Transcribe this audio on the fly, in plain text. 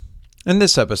In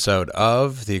this episode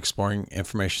of the Exploring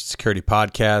Information Security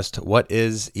Podcast, what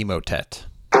is Emotet?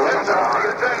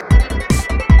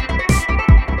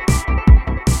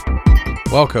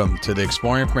 Welcome to the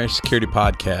Exploring Information Security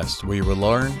Podcast, where you will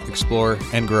learn, explore,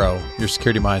 and grow your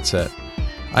security mindset.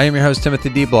 I am your host, Timothy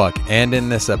D. Block, and in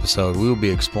this episode, we will be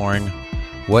exploring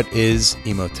what is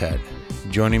Emotet.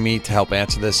 Joining me to help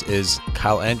answer this is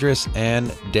Kyle Andrus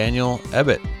and Daniel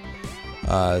Ebbett.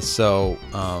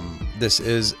 This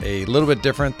is a little bit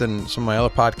different than some of my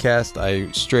other podcasts.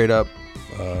 I straight up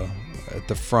at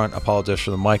the front apologize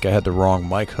for the mic. I had the wrong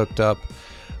mic hooked up.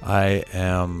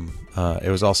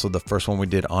 It was also the first one we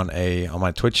did on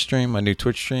my Twitch stream, my new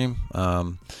Twitch stream.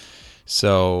 It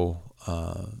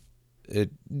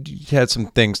had some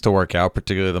things to work out,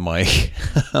 particularly the mic.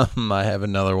 I have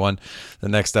another one. The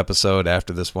next episode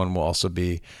after this one will also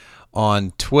be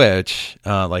on Twitch,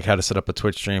 like how to set up a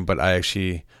Twitch stream. But I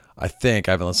think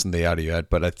I haven't listened to the audio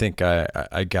yet, but I think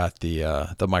I got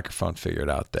the microphone figured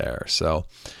out there. So,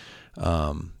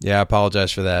 I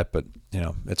apologize for that, but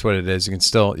it's what it is. You can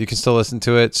still listen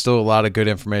to it. Still a lot of good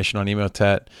information on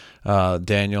Emotet.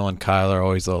 Daniel and Kyle are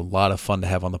always a lot of fun to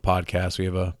have on the podcast. We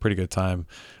have a pretty good time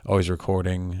always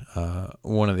recording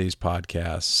one of these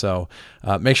podcasts. So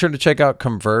make sure to check out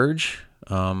Converge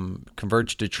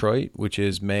Detroit, which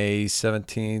is May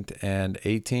 17th and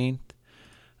 18th.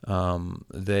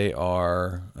 They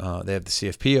have the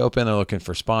CFP open. They're looking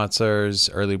for sponsors,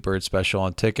 early bird special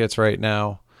on tickets right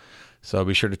now. So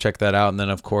be sure to check that out. And then,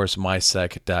 of course,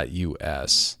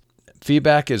 mysec.us.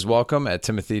 Feedback is welcome at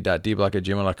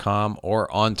timothy.dblock@gmail.com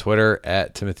or on Twitter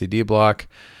at timothydblock.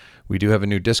 We do have a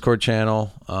new Discord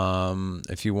channel.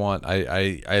 If you want,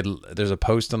 there's a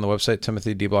post on the website,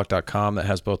 timothydblock.com, that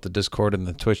has both the Discord and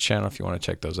the Twitch channel if you want to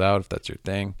check those out, if that's your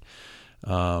thing.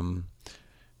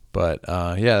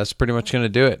 That's pretty much going to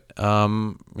do it.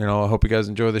 I hope you guys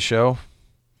enjoy the show,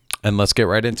 and let's get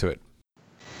right into it.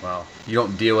 Wow. You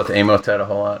don't deal with Emotet a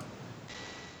whole lot,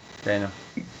 Daniel?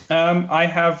 I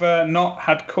have not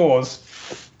had cause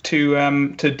to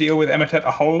deal with Emotet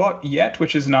a whole lot yet,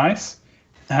 which is nice.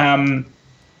 I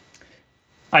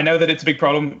know that it's a big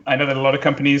problem. I know that a lot of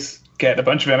companies get a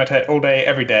bunch of Emotet all day,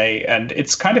 every day, and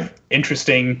it's kind of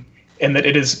interesting in that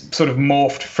it is sort of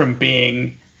morphed from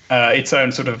being its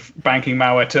own sort of banking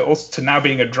malware to now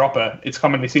being a dropper. It's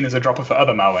commonly seen as a dropper for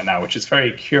other malware now, which is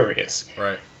very curious.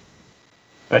 Right.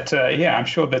 But I'm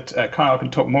sure that Kyle can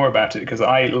talk more about it, because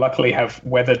I luckily have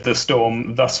weathered the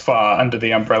storm thus far under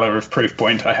the umbrella of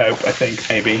Proofpoint. I think,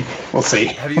 maybe. We'll see.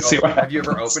 Have you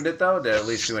ever opened it, though, to at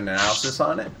least do an analysis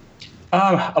on it?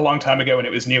 A long time ago when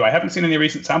it was new. I haven't seen any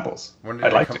recent samples. When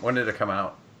did it come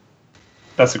out?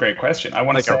 That's a great question. I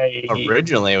want to say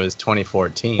originally it was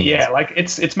 2014. Yeah,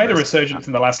 it's made a resurgence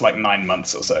in the last 9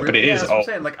 months or so, but it is old.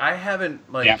 I'm saying,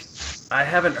 I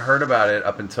haven't heard about it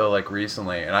up until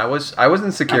recently, and I was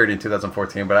in security in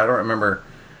 2014, but I don't remember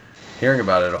hearing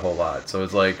about it a whole lot. So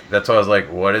it's that's why I was like,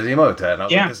 what is Emotet? And I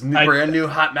was this brand new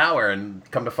hot malware, and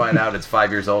come to find out it's 5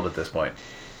 years old at this point.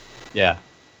 Yeah.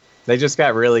 They just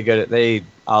got really good at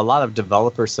a lot of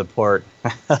developer support,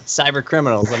 cyber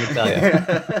criminals, let me tell you.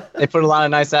 They put a lot of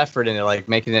nice effort into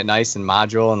making it nice and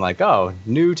module, and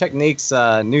new techniques,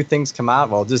 new things come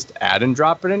out. Well, just add and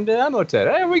drop it into Emotet.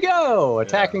 There we go,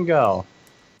 attack and go.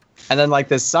 And then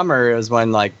this summer is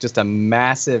when just a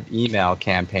massive email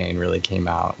campaign really came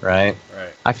out, right?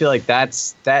 Right. I feel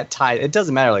that tied. It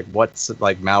doesn't matter what's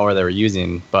malware they were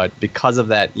using, but because of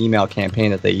that email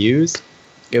campaign that they used,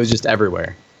 it was just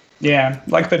everywhere. Yeah,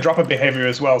 the dropper behavior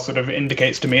as well sort of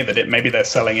indicates to me that maybe they're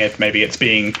selling it, maybe it's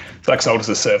being sold as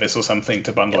a service or something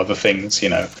to bundle other things,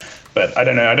 But I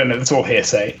don't know. It's all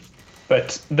hearsay.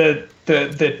 But the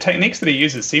techniques that he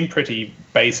uses seem pretty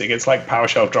basic. It's like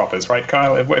PowerShell droppers, right,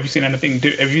 Kyle? Have you seen anything?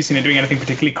 Have you seen it doing anything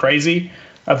particularly crazy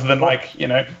other than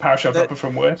PowerShell dropper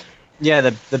from Word? Yeah,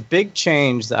 the big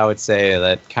change that I would say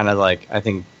that kind of I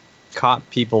think caught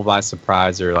people by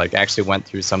surprise, or actually went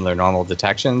through some of their normal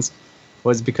detections,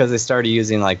 was because they started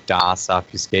using DOS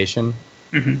obfuscation.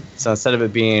 Mm-hmm. So instead of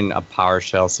it being a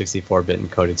PowerShell 64-bit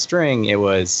encoded string, it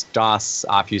was DOS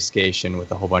obfuscation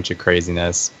with a whole bunch of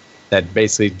craziness that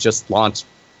basically just launched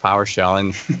PowerShell.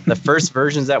 And the first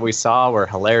versions that we saw were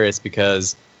hilarious,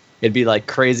 because it'd be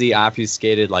crazy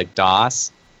obfuscated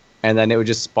DOS, and then it would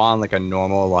just spawn a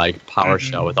normal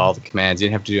PowerShell with all the commands. You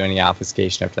didn't have to do any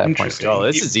obfuscation after that point. Oh,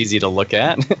 this is easy to look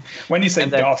at. When you say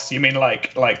DOS, you mean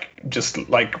just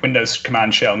Windows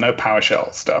command shell, no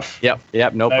PowerShell stuff. Yep,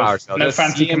 no PowerShell. No just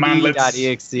fancy commandlets.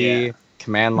 .exe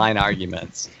command line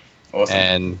arguments. Awesome.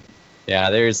 And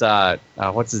there's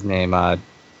what's his name?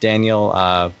 Daniel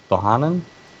Bohannon.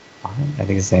 I think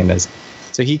his name is.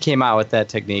 So he came out with that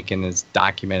technique and has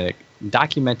documented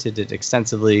it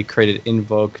extensively, created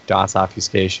Invoke DOS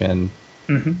obfuscation.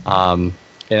 And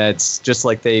it's just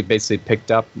like they basically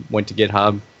picked up, went to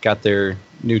GitHub, got their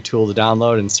new tool to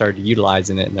download, and started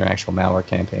utilizing it in their actual malware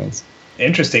campaigns.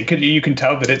 Interesting. You can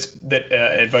tell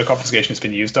that Invoke obfuscation has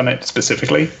been used on it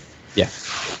specifically. Yeah.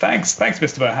 Thanks,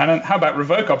 Mr. Bohannon. How about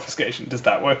Revoke obfuscation? Does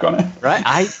that work on it? Right.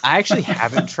 I actually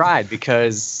haven't tried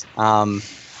because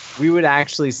we would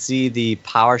actually see the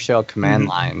PowerShell command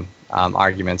line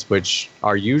arguments, which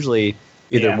are usually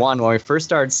either one, when we first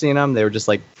started seeing them, they were just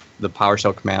like the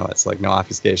PowerShell commandlets, like no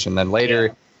obfuscation. Then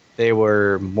later, they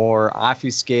were more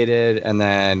obfuscated, and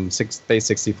then base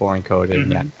 64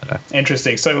 encoded.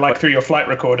 Interesting. So, like through your flight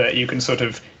recorder, you can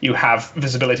you have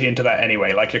visibility into that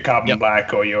anyway, like your Carbon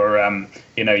Black or your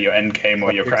your Endgame or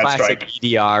like your CrowdStrike. Classic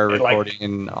EDR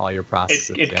recording all your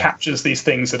processes. It captures these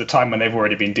things at a time when they've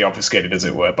already been deobfuscated, as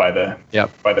it were, by the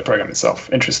program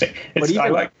itself. Interesting. I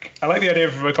like the idea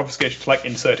of revoke obfuscation to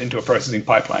insert into a processing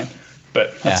pipeline,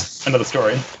 but that's another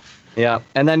story. Yeah,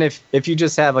 and then if you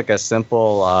just have like a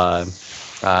simple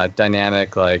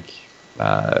dynamic words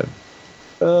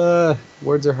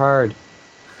are hard.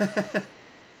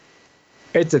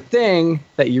 It's a thing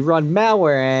that you run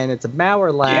malware in. It's a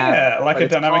malware lab. Yeah, like a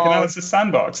dynamic analysis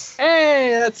sandbox.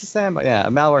 Hey, that's a sandbox. Yeah, a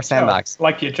malware sandbox.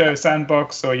 Like your Joe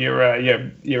sandbox or your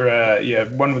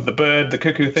one with the bird, the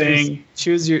cuckoo thing.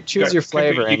 Choose your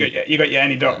flavor. You got your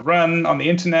any.run on the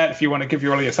internet if you want to give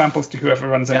all your samples to whoever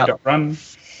runs any.run.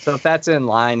 So if that's in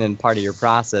line and part of your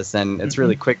process, then it's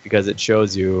really quick because it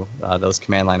shows you those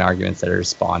command line arguments that are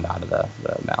spawned out of the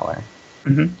malware.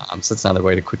 So it's another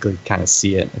way to quickly kind of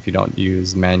see it if you don't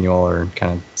use manual or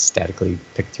kind of statically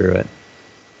pick through it.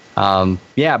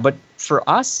 But for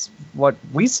us, what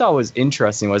we saw was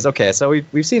interesting was, okay, so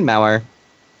we've seen malware.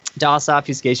 DOS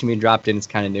obfuscation being dropped in is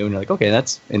kind of new, and you're like, okay,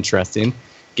 that's interesting.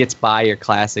 Gets by your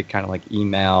classic kind of like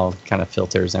email kind of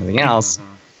filters and everything else.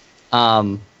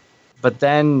 But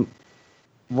then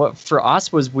what for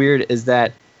us was weird is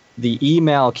that the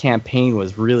email campaign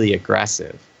was really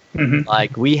aggressive.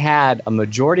 Like we had a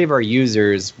majority of our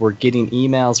users were getting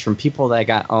emails from people that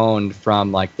got owned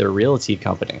from like their realty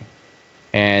company.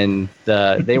 And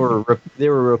they were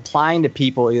replying to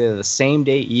people either the same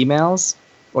day emails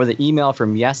or the email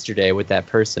from yesterday with that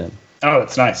person. Oh,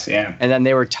 that's nice. Yeah. And then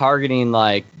they were targeting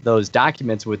like those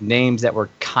documents with names that were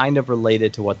kind of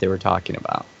related to what they were talking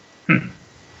about.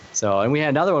 So, and we had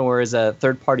another one where it was a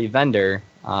third-party vendor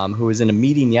who was in a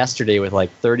meeting yesterday with like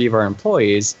 30 of our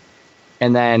employees,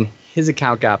 and then his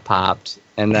account got popped,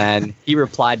 and then he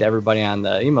replied to everybody on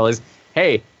the email is,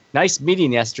 "Hey, nice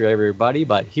meeting yesterday, everybody,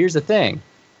 but here's the thing."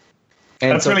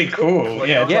 And that's really cool.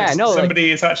 Yeah,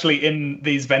 somebody is actually in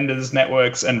these vendors'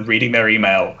 networks and reading their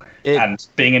email and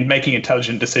making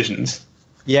intelligent decisions.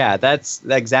 Yeah, that's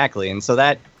exactly. And so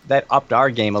that upped our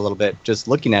game a little bit. Just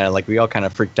looking at it, like we all kind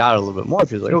of freaked out a little bit more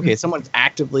because like, okay, someone's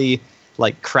actively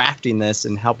like crafting this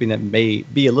and helping it may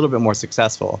be a little bit more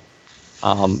successful.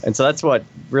 And so that's what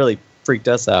really freaked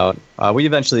us out. We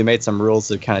eventually made some rules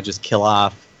to kind of just kill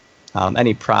off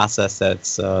any process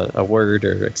that's a Word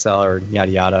or Excel or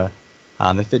yada yada.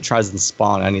 If it tries to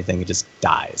spawn anything, it just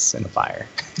dies in the fire.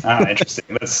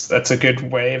 Interesting. That's a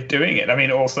good way of doing it. I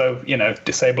mean, also,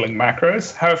 disabling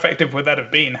macros. How effective would that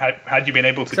have been had you been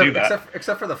able to do that?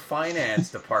 Except for the finance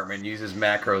department uses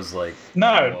macros like.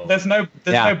 No, there's no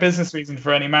business reason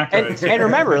for any macros. And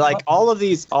remember, like all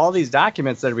these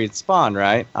documents that are being spawned,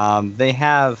 right? They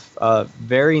have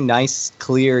very nice,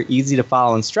 clear, easy to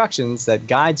follow instructions that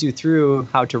guides you through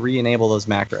how to re-enable those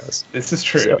macros. This is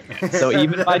true. So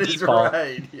even by default.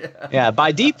 Right,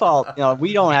 by default,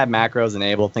 we don't have macros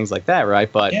enabled, things like that, right?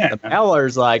 But the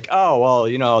malware's like, oh,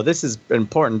 well, this is an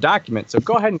important document, so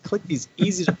go ahead and click these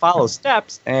easy to follow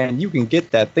steps, and you can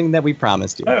get that thing that we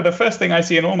promised you. The first thing I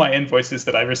see in all my invoices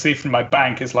that I receive from my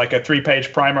bank is like a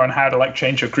 3-page primer on how to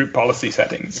change your group policy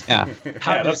settings.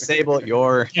 How to disable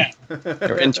your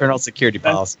internal security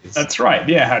policies. That's right.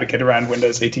 Yeah, how to get around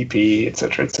Windows ATP,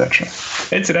 etc., etc.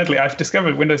 Incidentally, I've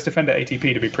discovered Windows Defender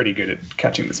ATP to be pretty good at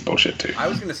catching this bullshit too. I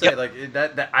was going to say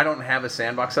that I don't have a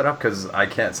sandbox set up because I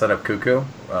can't set up Cuckoo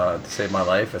to save my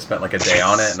life. I spent like a day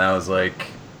on it and I was like,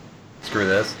 screw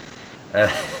this.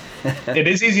 It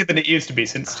is easier than it used to be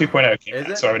since 2.0 came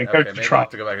out, so I would encourage you to try. I'll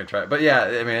have to go back and try it. But yeah,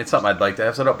 I mean, it's something I'd like to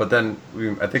have set up. But then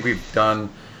I think we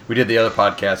did the other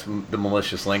podcast, the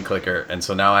malicious link clicker, and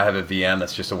so now I have a VM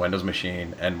that's just a Windows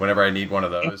machine, and whenever I need one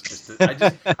of those,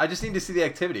 I just need to see the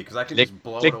activity because I can just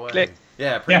blow it away.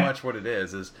 Yeah, pretty much what it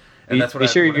is, and that's what. Be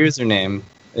sure your username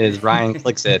is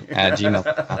RyanClicksIt at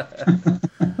gmail.com.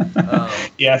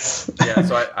 Yes. Yeah,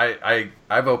 so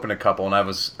I've opened a couple, and I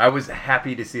was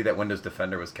happy to see that Windows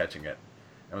Defender was catching it.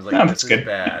 I was like, Oh, this that's is good.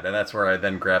 bad, and that's where I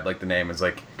then grabbed like the name. It's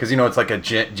like because it's like a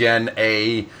Gen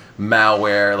A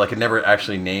malware. Like it never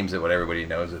actually names it what everybody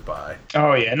knows it by.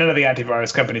 Oh yeah, none of the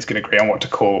antivirus companies can agree on what to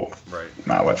call Right.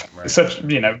 malware. Right. It's such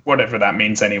whatever that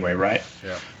means anyway, right?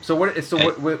 Yeah. So when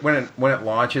it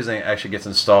launches and it actually gets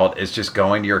installed, it's just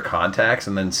going to your contacts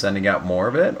and then sending out more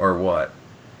of it, or what?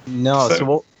 No,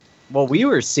 so what we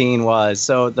were seeing was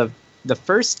the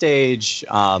first stage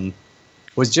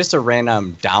was just a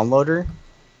random downloader,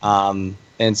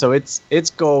 and so its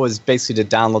goal was basically to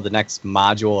download the next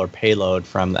module or payload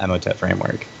from the Emotet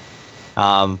framework.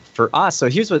 For us, so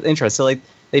here's what's interesting. So like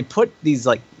they put these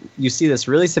you see this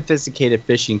really sophisticated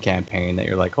phishing campaign that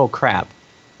you're like, oh crap,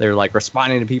 they're like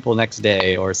responding to people next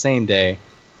day or same day,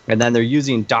 and then they're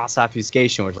using DOS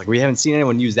obfuscation, which we haven't seen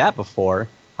anyone use that before.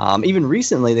 Even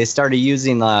recently, they started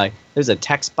using there's a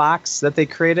text box that they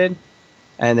created,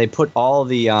 and they put all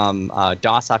the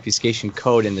DOS obfuscation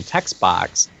code in the text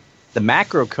box. The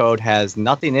macro code has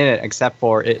nothing in it except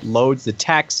for it loads the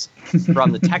text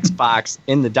from the text box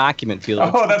in the document field.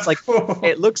 Oh, that's cool.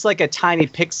 It looks like a tiny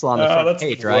pixel on the front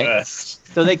page, right? Worst.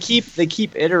 So they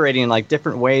keep iterating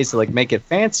different ways to make it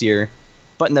fancier,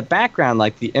 but in the background,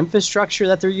 the infrastructure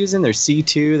that they're using, their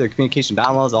C2, their communication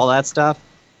downloads, all that stuff,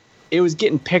 it was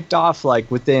getting picked off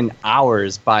within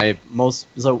hours by most.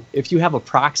 So if you have a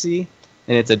proxy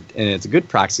and it's a good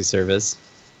proxy service,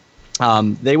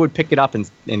 they would pick it up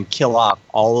and kill off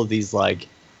all of these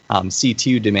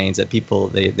C2 domains that people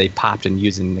they popped and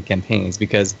used in the campaigns,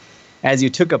 because as you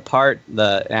took apart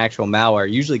the actual malware,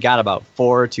 you usually got about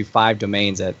 4 to 5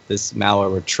 domains that this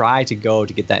malware would try to go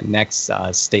to get that next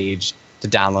stage to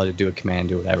download, to do a command,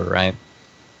 do whatever, right?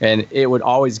 And it would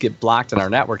always get blocked on our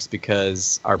networks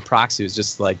because our proxy was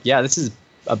just yeah, this is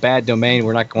a bad domain.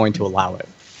 We're not going to allow it.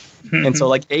 And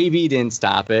so AV didn't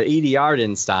stop it. EDR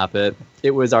didn't stop it.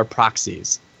 It was our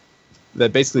proxies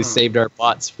that basically saved our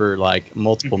butts for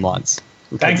multiple months.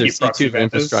 Thank you, proxy C2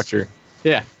 infrastructure.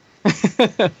 Yeah.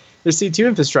 Their C2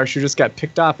 infrastructure just got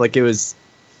picked off. It was,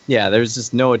 there was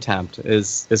just no attempt.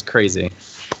 It's crazy.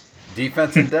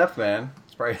 Defense in depth, man.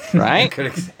 It's probably right? a good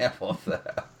example of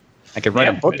that. I could write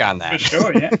a book on that. For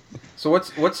sure, yeah. So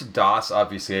what's DOS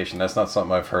obfuscation? That's not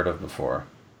something I've heard of before.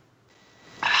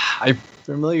 I'm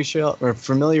familiar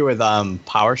with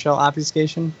PowerShell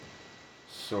obfuscation.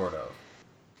 Sort of.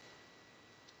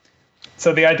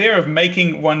 So the idea of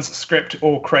making one's script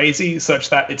all crazy such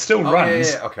that it still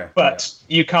runs, okay, but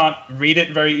you can't read it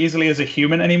very easily as a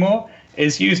human anymore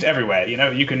is used everywhere.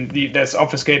 There's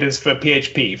obfuscators for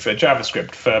PHP, for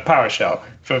JavaScript, for PowerShell,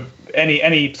 for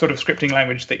any sort of scripting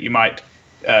language that you might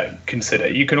consider.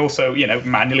 You can also,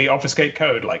 manually obfuscate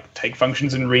code, take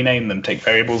functions and rename them, take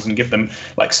variables and give them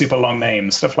super long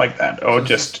names, stuff like that, or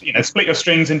just split your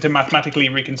strings into mathematically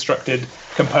reconstructed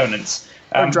components.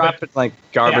 Or drop it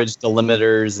garbage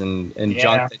delimiters and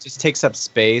junk that just takes up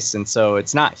space, and so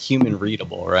it's not human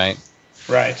readable, right?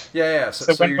 Right. Yeah.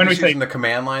 So when you're just using the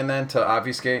command line then to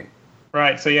obfuscate?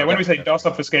 Right. So when we say DOS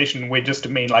obfuscation, we just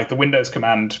mean the Windows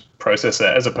command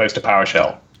processor as opposed to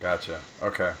PowerShell. Gotcha.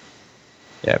 Okay.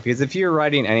 Yeah, because if you're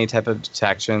writing any type of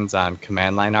detections on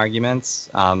command line arguments,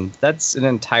 that's an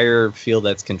entire field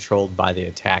that's controlled by the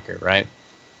attacker, right?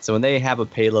 So when they have a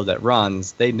payload that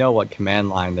runs, they know what command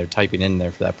line they're typing in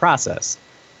there for that process.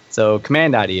 So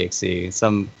command.exe,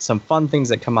 some fun things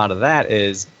that come out of that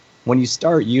is when you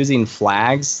start using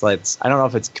flags, I don't know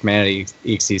if it's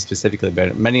command.exe specifically,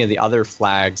 but many of the other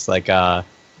flags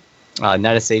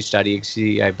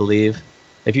netsh.exe, I believe,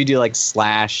 if you do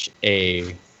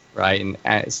 /a, right, and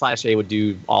 /a would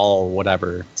do all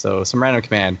whatever, so some random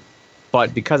command.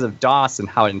 But because of DOS and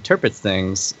how it interprets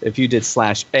things, if you did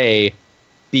 /a,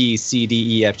 B, C,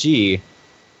 D, E, F, G,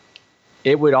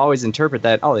 it would always interpret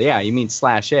that, oh yeah, you mean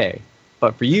 /a.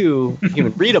 But for you,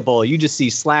 human readable, you just see /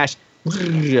 a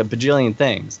bajillion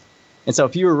things. And so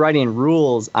if you were writing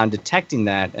rules on detecting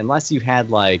that, unless you had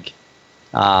an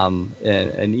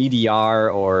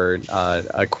EDR or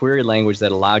a query language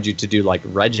that allowed you to do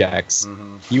regex,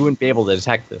 you wouldn't be able to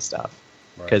detect this stuff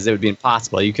because it would be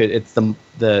impossible. It's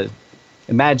the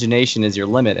imagination is your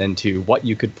limit into what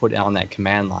you could put on that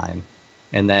command line,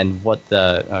 and then what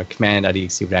the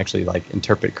command.exe would actually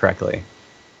interpret correctly.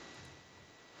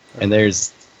 And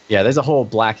there's a whole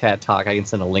Black Hat talk. I can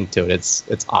send a link to it.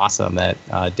 It's awesome that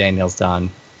Daniel's done.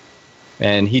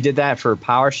 And he did that for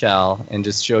PowerShell and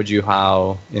just showed you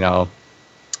how,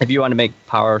 if you want to make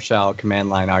PowerShell command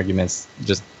line arguments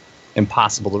just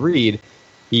impossible to read,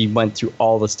 he went through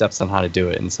all the steps on how to do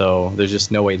it. And so there's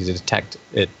just no way to detect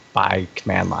it by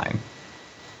command line.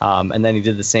 And then he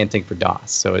did the same thing for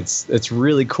DOS. So it's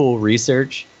really cool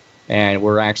research, and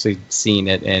we're actually seeing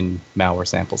it in malware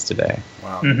samples today.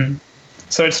 Wow. Mm-hmm.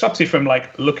 So it stops you from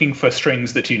like looking for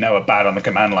strings that you know are bad on the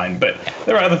command line, but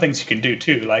there are other things you can do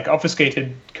too. Like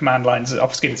obfuscated command lines,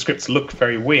 obfuscated scripts look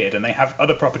very weird, and they have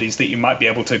other properties that you might be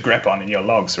able to grep on in your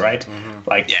logs, right? Mm-hmm.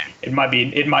 Like it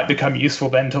might become useful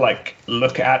then to like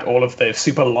look at all of the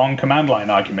super long command line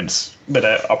arguments that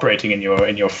are operating in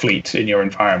your fleet, in your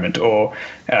environment, or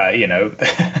you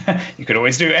could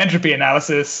always do entropy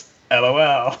analysis.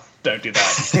 LOL. Don't do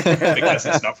that because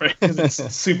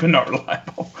it's super not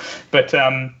reliable. But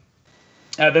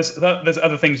there's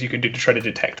other things you can do to try to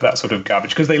detect that sort of garbage,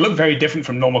 because they look very different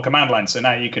from normal command lines. So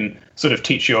now you can sort of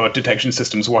teach your detection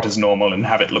systems what is normal and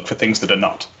have it look for things that are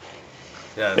not.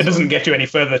 Yeah, it doesn't get you any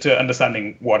further to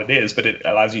understanding what it is, but it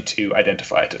allows you to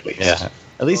identify it at least. Yeah,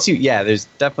 at least there's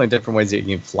definitely different ways that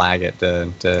you can flag it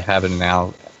to have an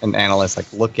analyst like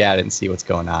look at it and see what's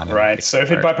going on. Right. So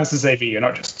if it bypasses AV, you're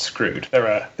not just screwed.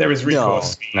 There is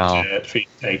recourse for you to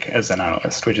take as an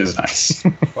analyst, which is nice.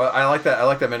 Well, I like that. I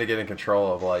like that mitigating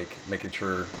control of like making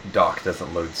sure doc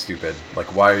doesn't load stupid.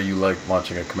 Like, why are you like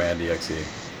launching a command exe?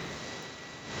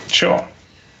 Sure.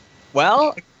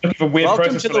 Well,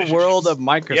 welcome to the world of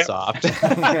Microsoft.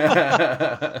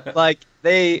 Yep. Like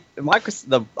the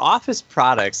Office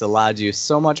products allowed you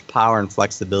so much power and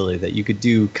flexibility that you could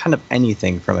do kind of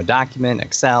anything from a document,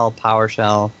 Excel,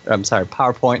 PowerPoint,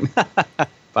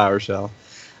 PowerShell,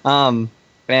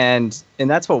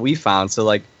 and that's what we found. So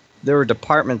like there were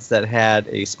departments that had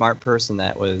a smart person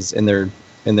that was in their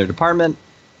department,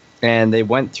 and they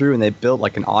went through and they built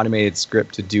like an automated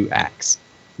script to do X.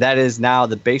 That is now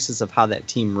the basis of how that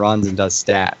team runs and does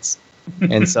stats.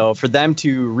 And so for them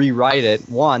to rewrite it,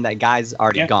 one, that guy's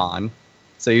already gone.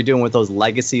 So you're doing with those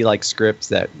legacy like scripts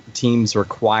that teams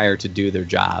require to do their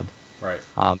job. Right.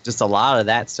 Just a lot of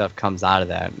that stuff comes out of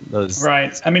that.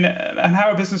 Right. I mean, and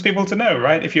how are business people to know,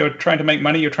 right? If you're trying to make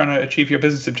money, you're trying to achieve your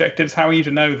business objectives, how are you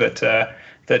to know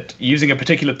that using a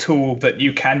particular tool that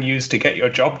you can use to get your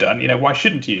job done, why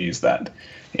shouldn't you use that?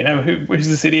 Who's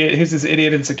this idiot? Who's this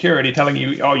idiot in security telling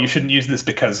you, oh, you shouldn't use this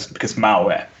because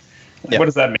malware? What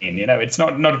does that mean? It's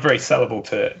not very sellable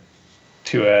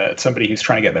to somebody who's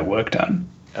trying to get their work done.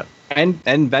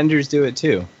 And vendors do it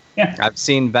too. Yeah, I've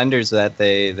seen vendors that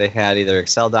they had either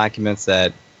Excel documents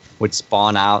that would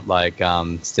spawn out like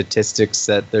statistics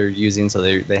that they're using. So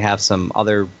they have some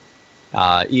other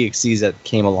EXEs that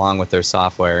came along with their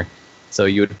software. So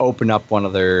you would open up one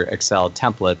of their Excel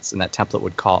templates, and that template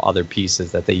would call other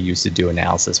pieces that they use to do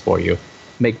analysis for you,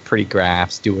 make pretty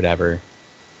graphs, do whatever.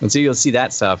 And so you'll see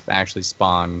that stuff actually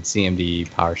spawn CMD,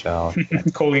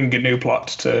 PowerShell. Calling GNU plot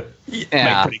to make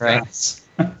pretty graphs.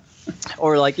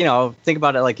 Or like, think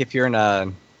about it like if you're in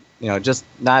a, just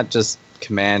not just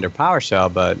Command or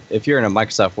PowerShell, but if you're in a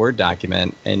Microsoft Word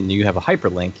document and you have a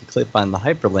hyperlink, you click on the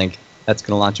hyperlink, that's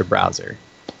going to launch a browser.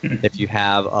 If you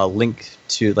have a link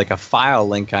to like a file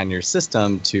link on your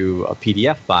system to a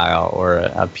PDF file or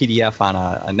a PDF on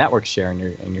a network share in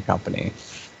your company,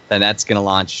 then that's going to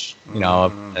launch,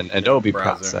 an Adobe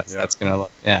browser, process. That's going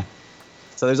to,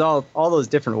 So there's all those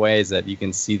different ways that you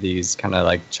can see these kind of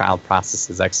like child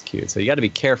processes execute. So you got to be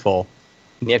careful,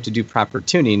 and you have to do proper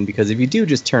tuning, because if you do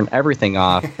just turn everything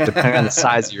off, depending on the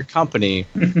size of your company,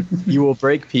 you will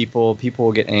break people. People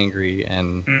will get angry,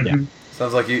 and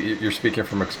Sounds like you're speaking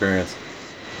from experience.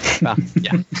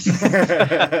 Yeah.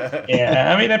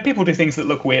 Yeah, I mean, people do things that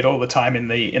look weird all the time in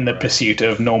the pursuit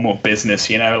of normal business.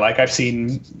 Like I've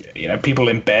seen, people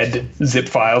embed zip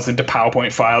files into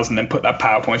PowerPoint files and then put that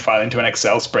PowerPoint file into an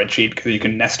Excel spreadsheet, because you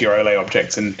can nest your OLE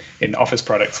objects in Office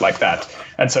products like that.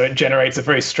 And so it generates a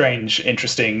very strange,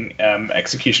 interesting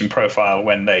execution profile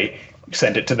when they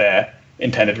send it to their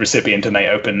intended recipient and they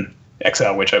open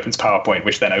Excel, which opens PowerPoint,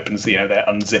 which then opens their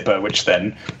unzipper, which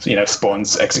then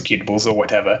spawns executables or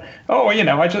whatever.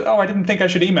 I didn't think I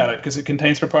should email it because it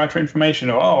contains proprietary information.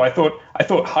 Or I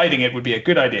thought hiding it would be a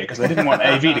good idea because I didn't want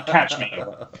AV to catch me.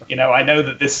 I know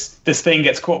that this thing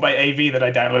gets caught by AV that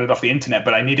I downloaded off the internet,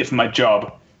 but I need it for my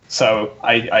job, so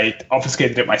I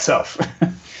obfuscated it myself.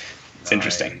 It's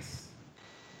interesting.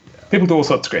 Yeah. People do all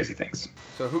sorts of crazy things.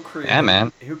 So who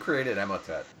created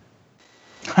Emotet?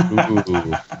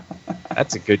 Ooh,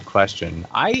 that's a good question.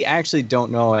 I actually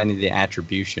don't know any of the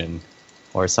attribution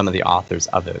or some of the authors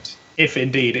of it. If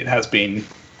indeed it has been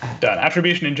done.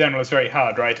 Attribution in general is very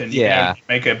hard, right? And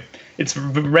it's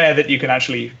rare that you can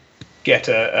actually get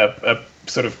a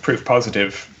sort of proof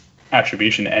positive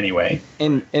attribution anyway.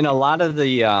 In a lot of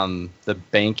the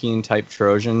banking type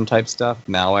Trojan type stuff,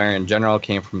 malware in general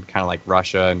came from kind of like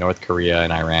Russia, North Korea,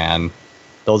 and Iran.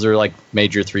 Those are like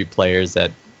major three players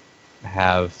that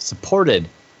have supported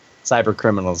cyber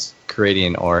criminals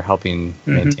creating or helping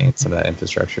maintain some of that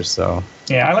infrastructure. So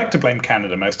yeah, I like to blame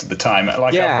Canada most of the time.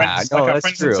 Like our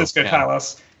friends true. in Cisco tell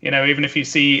us, even if you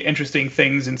see interesting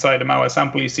things inside a malware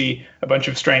sample, you see a bunch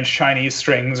of strange Chinese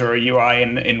strings or a UI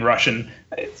in Russian,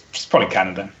 it's probably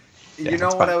Canada. You know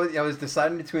what? I was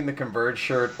deciding between the Converge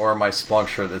shirt or my Splunk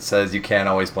shirt that says you can't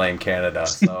always blame Canada.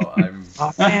 So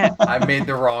I made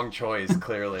the wrong choice,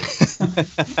 clearly.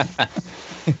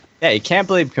 Yeah, you can't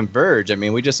blame Converge. I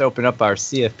mean, we just opened up our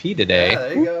CFP today. Yeah,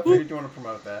 there you go. If you want to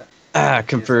promote that.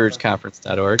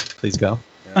 ConvergeConference.org. Please go.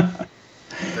 Yeah.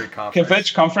 Great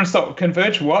conference.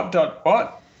 Converge what?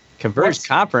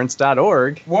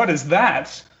 ConvergeConference.org. What is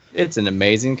that? It's an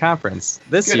amazing conference.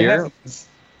 This year, heavens.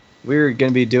 we're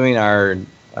going to be doing our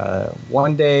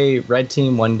one day red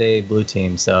team, one day blue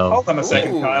team. So hold on a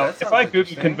second, Kyle. If I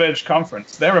Google Converge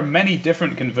Conference, there are many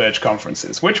different Converge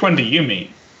conferences. Which one do you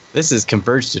mean? This is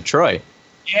Converge Detroit.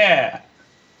 Yeah.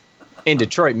 In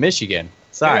Detroit, Michigan.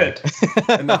 Sorry.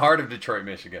 In the heart of Detroit,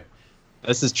 Michigan.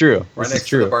 This is true. Right next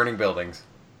to the burning buildings.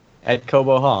 At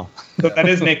Cobo Hall. So that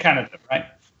is near Canada, right?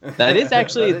 That is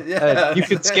actually, you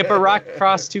could skip a rock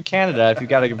across to Canada if you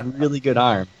got a really good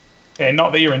arm. Okay,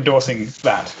 not that you're endorsing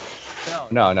that.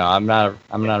 No, I'm not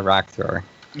a rock thrower.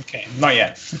 Okay, not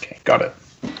yet. Okay, got it.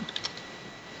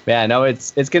 Yeah, no,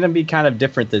 it's going to be kind of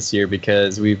different this year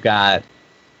because we've got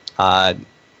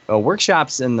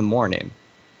workshops in the morning.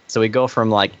 So we go from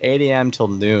like 8 a.m. till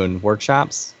noon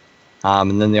workshops.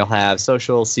 And then they'll have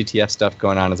social CTF stuff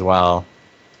going on as well.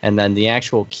 And then the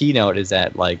actual keynote is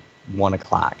at like 1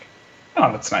 o'clock.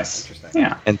 Oh, that's nice. Interesting.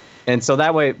 Yeah. And so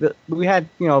that way we had,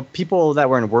 people that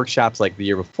were in workshops like the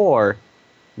year before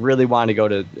really wanted to go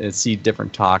to and see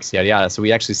different talks, yada, yada. So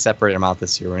we actually separated them out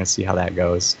this year. We're going to see how that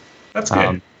goes. That's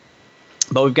good.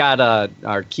 But we've got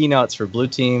our keynotes for Blue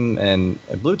Team, and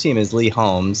Blue Team is Lee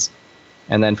Holmes.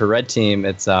 And then for Red Team,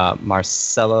 it's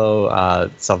Marcelo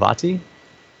Salvati.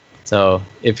 So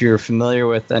if you're familiar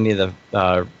with any of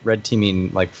the red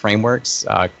teaming like frameworks,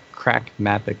 Crack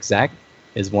Map Exec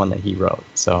is one that he wrote.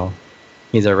 So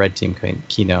he's our Red Team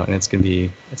keynote, and it's gonna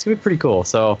be pretty cool.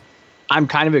 So I'm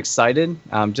kind of excited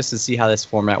just to see how this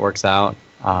format works out.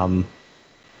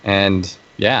 And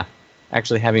yeah,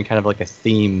 actually having kind of like a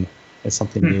theme is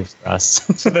something new for us.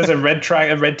 So there's a red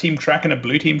team track, and a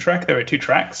blue team track. There are 2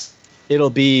 tracks. It'll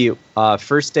be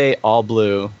first day all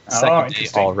blue, second day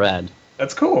all red.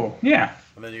 That's cool. Yeah.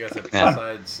 And then you guys have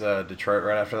besides Detroit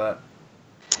right after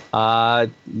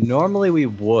that? Normally we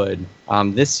would.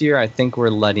 This year I think we're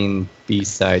letting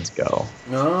B-sides go.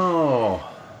 No.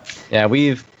 Yeah,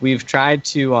 we've tried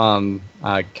to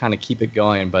kind of keep it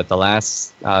going, but the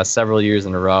last several years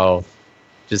in a row,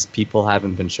 just people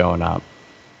haven't been showing up.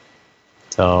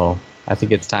 So I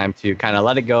think it's time to kind of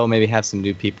let it go. Maybe have some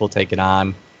new people take it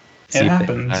on. It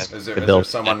happens. Is there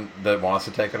someone that wants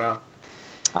to take it on?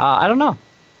 I don't know.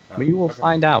 We will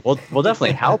find out. We'll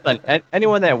definitely help. And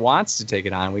anyone that wants to take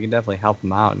it on, we can definitely help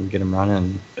them out and get them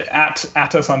running. At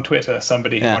us on Twitter,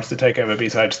 somebody who wants to take over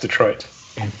B-Sides Detroit.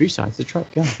 Yeah, B-Sides Detroit,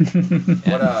 go.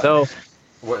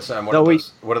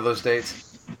 What are those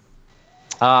dates?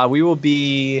 We will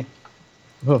be...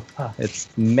 it's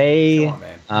May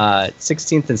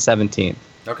 16th and 17th.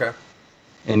 Okay.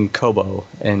 In Cobo,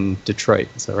 in Detroit.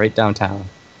 So right downtown.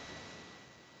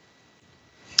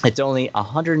 It's only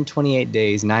 128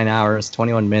 days, 9 hours,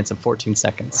 21 minutes, and 14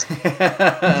 seconds.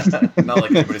 Not like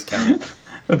anybody's counting.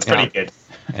 That's pretty good.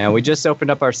 And we just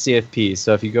opened up our CFP.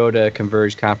 So if you go to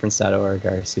convergeconference.org,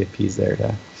 our CFP is there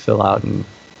to fill out and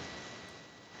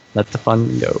let the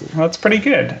fun go. Well, that's pretty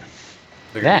good.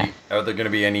 Are there going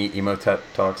to be any Emotet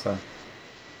talks then?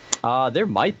 There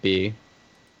might be.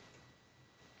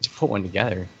 Just put one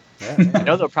together. Yeah. I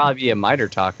know there'll probably be a MITRE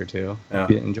talk or two. Yeah.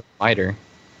 Enjoy MITRE.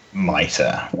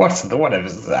 MITRE. Whatever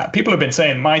is that? People have been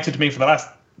saying MITRE to me for the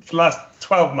last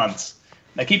 12 months.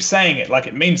 They keep saying it like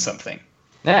it means something.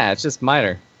 Yeah, it's just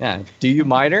MITRE. Yeah. Do you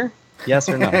MITRE? Yes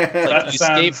or no? Like, do you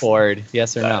skateboard?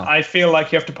 Yes or no? I feel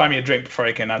like you have to buy me a drink before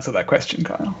I can answer that question,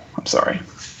 Kyle. I'm sorry.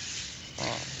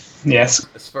 Yes.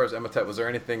 As far as Emotet, was there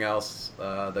anything else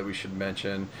that we should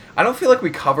mention? I don't feel like we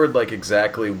covered like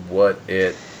exactly what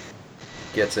it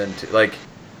gets into. Like,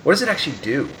 what does it actually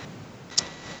do?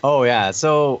 Oh yeah,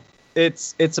 so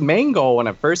its main goal when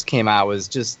it first came out was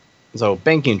just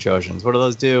banking Trojans. What do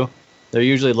those do? They're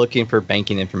usually looking for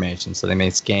banking information, so they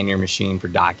may scan your machine for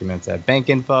documents that have bank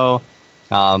info.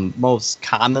 Most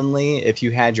commonly, if you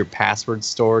had your password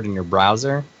stored in your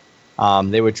browser,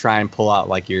 they would try and pull out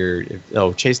like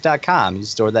Chase.com. You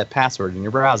stored that password in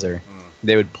your browser.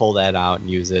 They would pull that out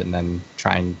and use it, and then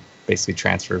try and basically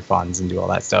transfer funds and do all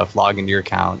that stuff, log into your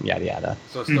account, yada yada.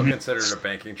 So it's still considered a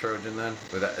banking Trojan then?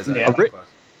 Is that Yeah.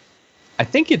 I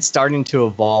think it's starting to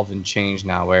evolve and change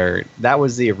now, where that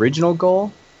was the original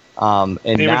goal, and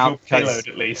The now original payload,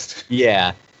 at least.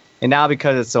 yeah, and now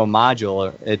because it's so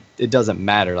modular, it doesn't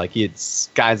matter. Like it's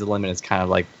sky's the limit. It's kind of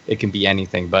like it can be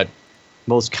anything. But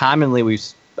most commonly,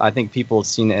 I think people have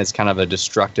seen it as kind of a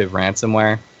destructive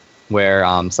ransomware, where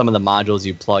some of the modules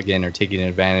you plug in are taking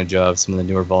advantage of some of the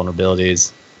newer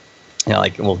vulnerabilities,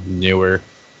 newer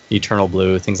Eternal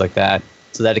Blue, things like that,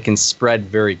 so that it can spread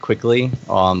very quickly,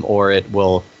 or it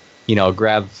will,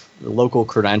 grab local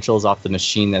credentials off the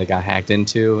machine that it got hacked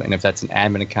into, and if that's an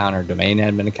admin account or domain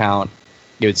admin account,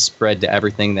 it would spread to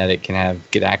everything that it can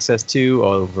get access to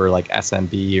over like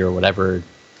SMB or whatever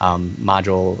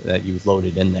module that you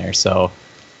loaded in there. So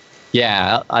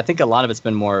yeah, I think a lot of it's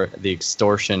been more the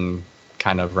extortion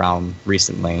kind of realm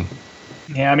recently.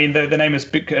 Yeah, I mean, the name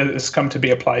has come to be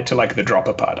applied to like the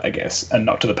dropper part, I guess, and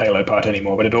not to the payload part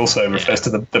anymore. But it also refers to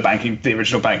the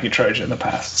original banking Trojan in the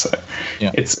past. So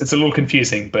it's a little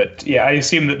confusing. But yeah, I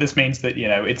assume that this means that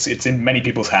it's in many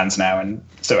people's hands now, and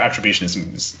so attribution is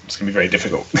going to be very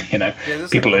difficult.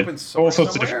 People like are open source all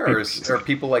sorts of different. Or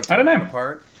people like I don't know.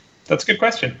 Apart? That's a good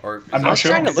question. I'm not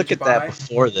sure. I was trying to look at that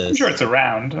before this. I'm sure it's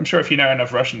around. I'm sure if you know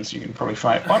enough Russians, you can probably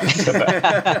find. What?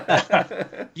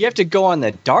 You have to go on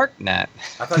the dark net.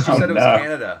 I thought you said it was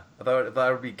Canada. I thought it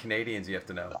would be Canadians. You have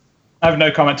to know. I have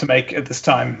no comment to make at this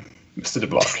time, Mr.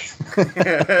 DeBlock.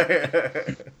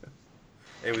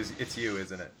 It's you,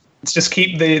 isn't it? Let's just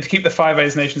keep the 5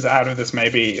 A's nations out of this.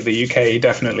 Maybe the UK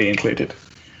definitely included.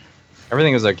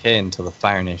 Everything was okay until the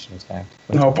Fire Nation attacked.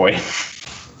 Oh boy.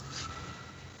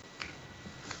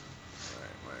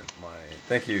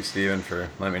 Thank you, Steven, for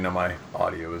letting me know my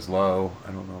audio is low.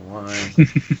 I don't know why.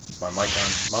 My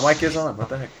mic is on. What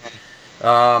the heck?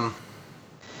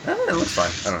 It looks fine.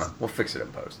 I don't know. We'll fix it in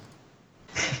post.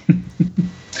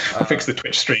 I'll fix the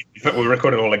Twitch stream, but we'll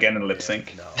record it all again in lip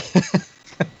sync. No.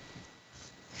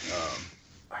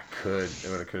 I could.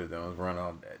 What I could have done was run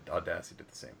on Audacity at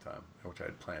the same time, which I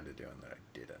had planned to do, and that I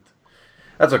didn't.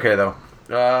 That's okay, though.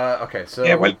 Okay, so...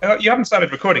 Yeah, well, you haven't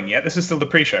started recording yet. This is still the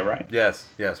pre-show, right? Yes,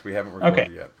 we haven't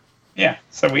recorded yet. Yeah,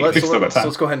 so we've still got time. So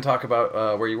let's go ahead and talk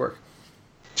about where you work.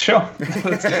 Sure.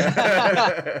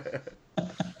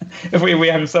 If we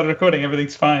haven't started recording,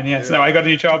 everything's fine. Yes. Yeah. No, I got a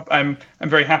new job. I'm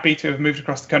very happy to have moved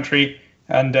across the country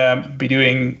and be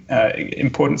doing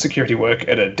important security work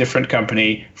at a different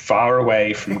company far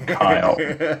away from Kyle.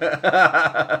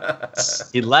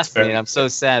 He left me, and I'm so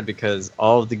sad because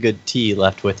all of the good tea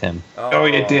left with him. Oh,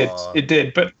 it did. It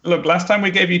did. But look, last time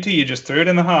we gave you tea, you just threw it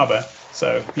in the harbor.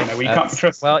 So, we can't be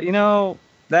trusted. Well,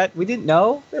 that we didn't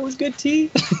know it was good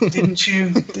tea. Didn't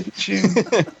you?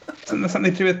 Isn't there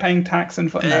something to do with paying tax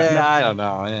and fun? I don't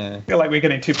know. Yeah. I feel like we're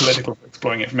getting too political for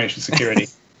exploring information security.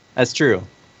 That's true.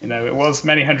 It was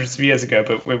many hundreds of years ago,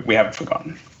 but we haven't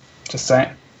forgotten. Just saying.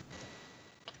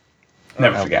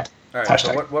 Never forget. All right,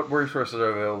 so what resources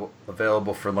are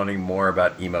available for learning more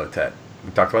about Emotet?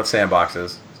 We talked about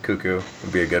sandboxes. Cuckoo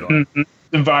would be a good one. Mm-hmm.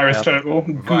 The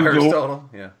VirusTotal.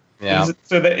 VirusTotal, yeah.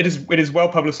 So that it is well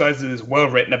publicized. It is well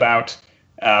written about.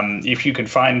 If you can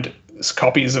find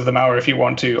copies of the malware if you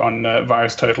want to on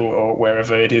VirusTotal or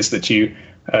wherever it is that you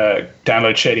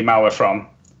download shady malware from,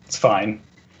 it's fine.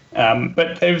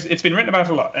 But it's been written about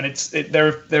a lot, and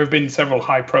there have been several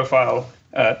high-profile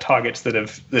targets that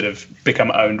have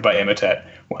become owned by Emotet.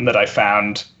 One that I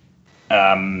found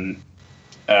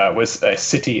was a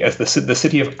city, as the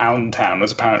city of Allentown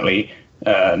was apparently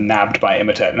nabbed by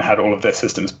Emotet and had all of their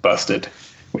systems busted,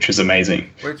 which was amazing.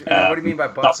 What do you mean by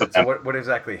busted? So what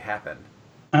exactly happened?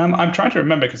 I'm trying to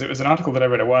remember because it was an article that I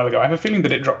read a while ago. I have a feeling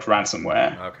that it dropped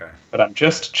ransomware. Okay. But I'm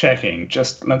just checking.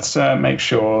 Let's make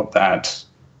sure that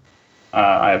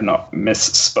I have not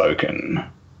misspoken.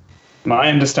 My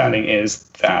understanding is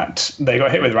that they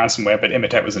got hit with ransomware, but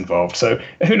Emotet was involved. So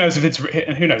who knows if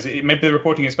who knows? Maybe the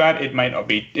reporting is bad. It may not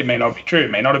be true.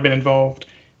 It may not have been involved.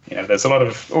 There's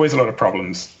always a lot of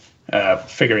problems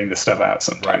figuring this stuff out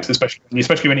sometimes, right.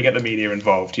 especially when you get the media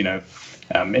involved.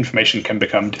 Information can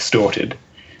become distorted.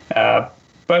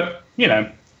 But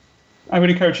I would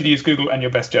encourage you to use Google and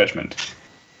your best judgment.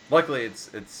 Luckily, it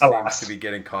seems to be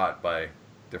getting caught by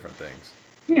different things.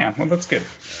 Yeah, well, that's good.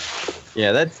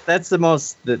 Yeah, that's the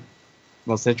most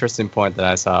interesting point that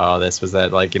I saw. This was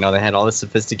that they had all this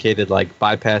sophisticated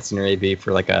bypassing your AV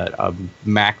for a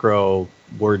macro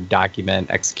Word document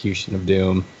execution of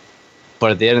Doom,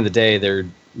 but at the end of the day,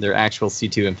 their actual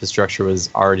C2 infrastructure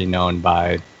was already known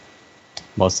by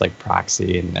most like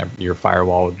proxy, and your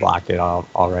firewall would block it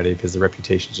already because the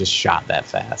reputation just shot that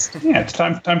fast. Yeah, it's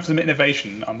time for some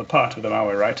innovation on the part of the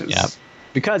malware writers. Yeah,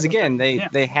 because again, they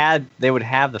would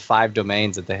have the 5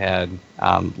 domains that they had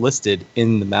listed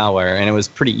in the malware, and it was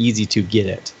pretty easy to get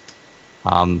it.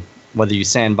 Whether you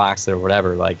sandbox it or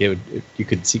whatever, like you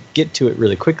could get to it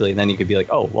really quickly, and then you could be like,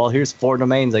 oh, well, here's 4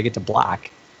 domains I get to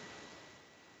block.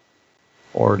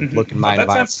 Or look in my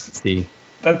device and see.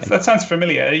 That sounds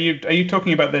familiar. Are you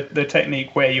talking about the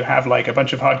technique where you have like a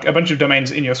bunch of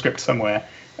domains in your script somewhere,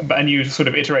 and you sort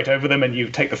of iterate over them, and you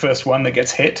take the first one that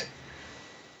gets hit?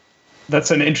 That's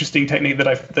an interesting technique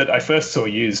that I first saw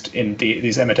used in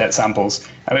these Emotet samples.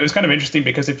 And it was kind of interesting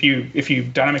because if you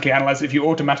dynamically analyze it, if you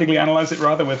automatically analyze it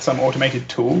rather with some automated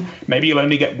tool, maybe you'll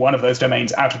only get one of those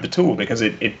domains out of the tool because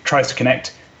it tries to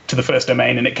connect to the first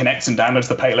domain, and it connects and downloads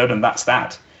the payload, and that's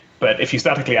that. But if you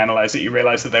statically analyze it, you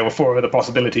realize that there were 4 other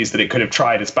possibilities that it could have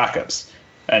tried as backups.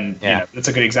 And it's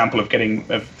a good example of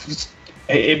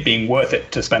it being worth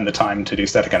it to spend the time to do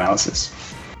static analysis.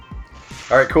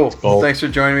 All right, cool. Well, thanks for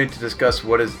joining me to discuss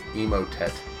what is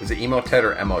Emotet. Is it Emotet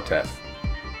or Emotet?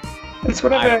 It's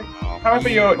whatever, however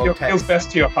your feels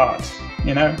best to your heart,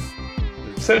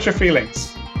 Search your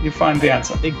feelings. You find the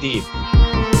answer. Dig deep.